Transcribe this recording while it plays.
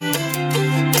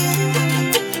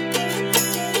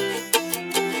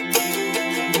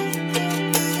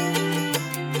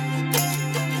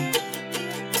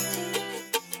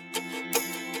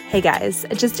Hey guys,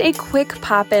 just a quick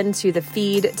pop into the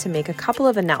feed to make a couple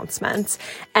of announcements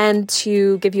and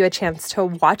to give you a chance to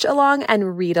watch along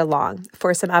and read along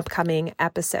for some upcoming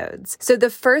episodes. So the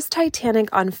first Titanic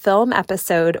on Film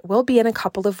episode will be in a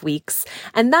couple of weeks,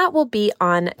 and that will be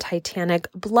on Titanic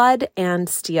Blood and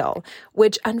Steel,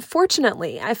 which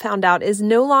unfortunately I found out is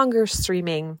no longer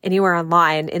streaming anywhere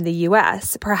online in the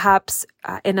US. Perhaps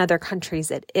in other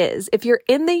countries it is. If you're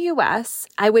in the US,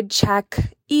 I would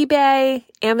check eBay,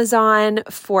 Amazon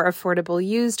for affordable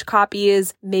used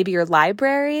copies, maybe your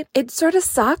library. It sort of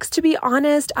sucks, to be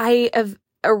honest. I have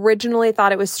originally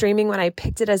thought it was streaming when I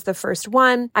picked it as the first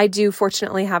one. I do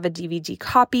fortunately have a DVD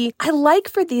copy. I like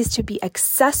for these to be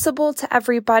accessible to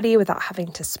everybody without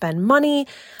having to spend money.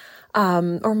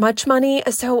 Or much money.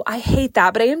 So I hate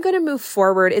that, but I am going to move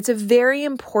forward. It's a very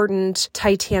important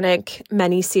Titanic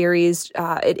miniseries.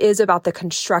 It is about the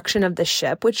construction of the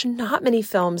ship, which not many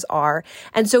films are.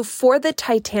 And so for the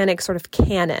Titanic sort of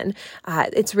canon,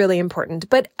 it's really important.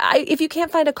 But if you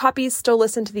can't find a copy, still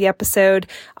listen to the episode.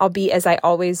 I'll be, as I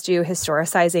always do,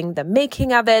 historicizing the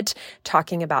making of it,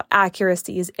 talking about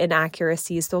accuracies,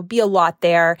 inaccuracies. There'll be a lot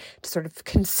there to sort of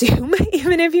consume,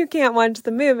 even if you can't watch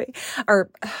the movie.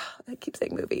 I keep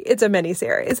saying movie. It's a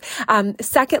miniseries.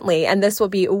 Secondly, and this will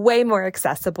be way more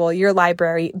accessible, your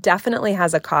library definitely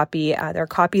has a copy. There are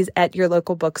copies at your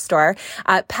local bookstore.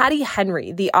 Patty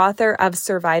Henry, the author of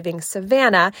Surviving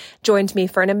Savannah, joined me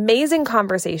for an amazing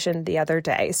conversation the other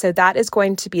day. So that is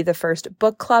going to be the first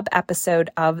book club episode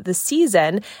of the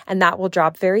season, and that will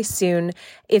drop very soon.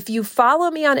 If you follow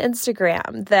me on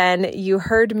Instagram, then you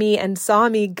heard me and saw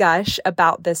me gush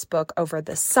about this book over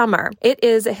the summer. It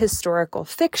is a historical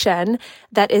fiction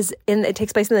that it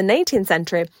takes place in the 19th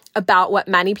century about what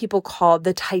many people call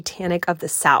the Titanic of the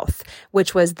South,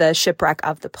 which was the shipwreck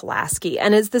of the Pulaski.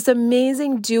 And it's this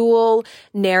amazing dual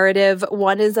narrative.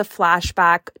 One is a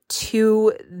flashback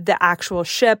to the actual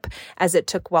ship as it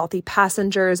took wealthy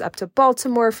passengers up to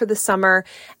Baltimore for the summer.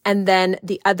 And then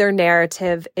the other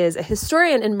narrative is a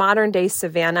historian in modern day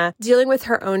Savannah dealing with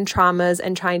her own traumas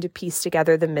and trying to piece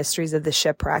together the mysteries of the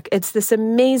shipwreck. It's this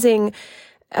amazing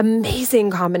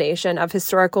combination of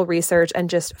historical research and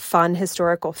just fun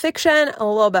historical fiction, a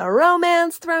little bit of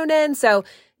romance thrown in. So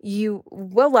you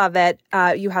will love it.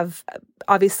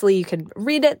 Obviously you can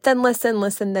read it, then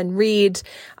listen, then read.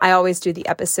 I always do the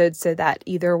episodes so that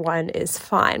either one is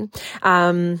fine.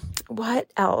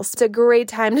 What else? It's a great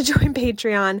time to join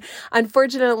Patreon.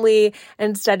 Unfortunately,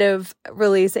 instead of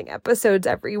releasing episodes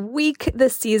every week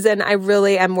this season, I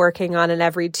really am working on an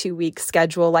every 2-week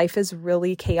schedule. Life is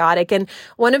really chaotic. And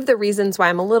one of the reasons why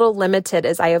I'm a little limited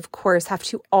is I, of course, have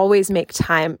to always make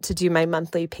time to do my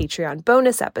monthly Patreon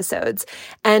bonus episodes.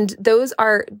 And those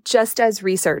are just as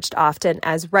researched often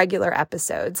as regular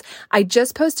episodes. I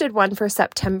just posted one for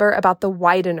September about the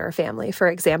Widener family, for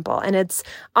example, and it's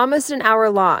almost an hour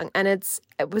long. And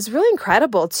it was really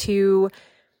incredible to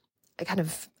kind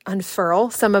of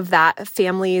unfurl some of that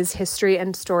family's history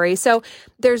and story. So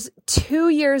there's 2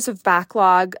 years of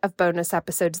backlog of bonus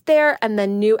episodes there, and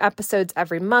then new episodes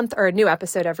every month, or a new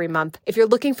episode every month. If you're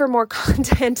looking for more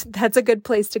content, that's a good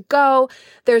place to go.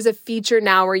 There's a feature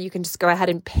now where you can just go ahead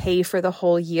and pay for the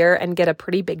whole year and get a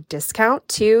pretty big discount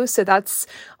too. So that's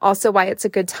also why it's a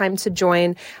good time to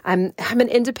join. I'm an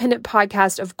independent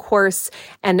podcast, of course,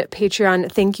 and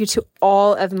Patreon. Thank you to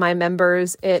all of my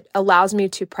members. It allows me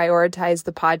to prioritize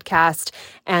the podcast,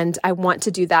 and I want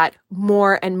to do that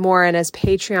more and more. And as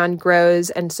Patreon grows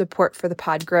and support for the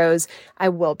pod grows, I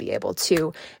will be able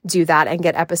to do that and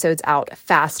get episodes out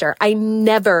faster. I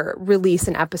never release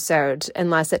an episode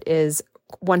unless it is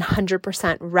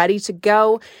 100% ready to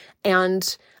go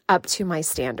and up to my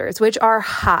standards, which are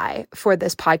high for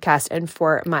this podcast and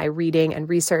for my reading and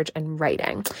research and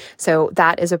writing. So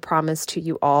that is a promise to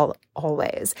you all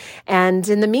always. And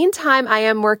in the meantime, I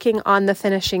am working on the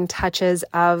finishing touches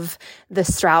of the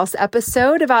Strauss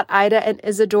episode about Ida and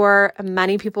Isidore.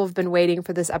 Many people have been waiting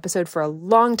for this episode for a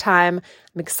long time.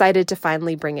 I'm excited to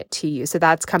finally bring it to you. So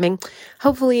that's coming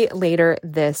hopefully later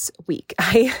this week.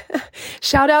 I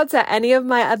shout out to any of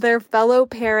my other fellow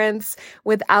parents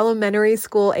with elementary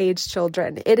school age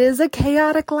children. It is a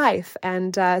chaotic life,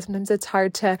 and sometimes it's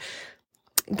hard to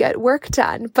get work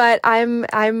done, but I'm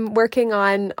working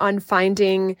on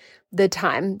finding the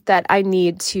time that I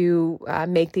need to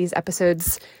make these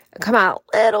episodes come out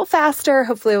a little faster.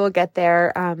 Hopefully we'll get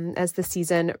there as the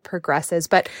season progresses.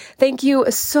 But thank you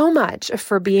so much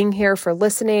for being here, for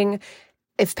listening.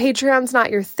 If Patreon's not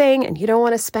your thing and you don't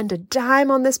want to spend a dime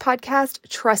on this podcast,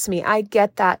 trust me, I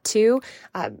get that too.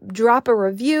 Drop a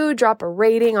review, drop a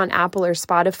rating on Apple or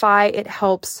Spotify. It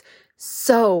helps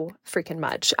so freaking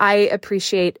much. I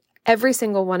appreciate every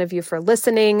single one of you for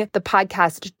listening. The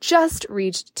podcast just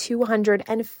reached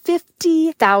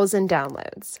 250,000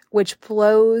 downloads, which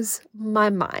blows my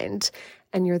mind.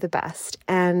 And you're the best.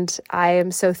 And I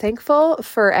am so thankful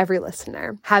for every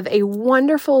listener. Have a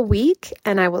wonderful week,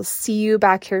 and I will see you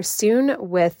back here soon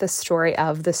with the story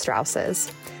of the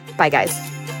Strausses. Bye,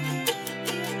 guys.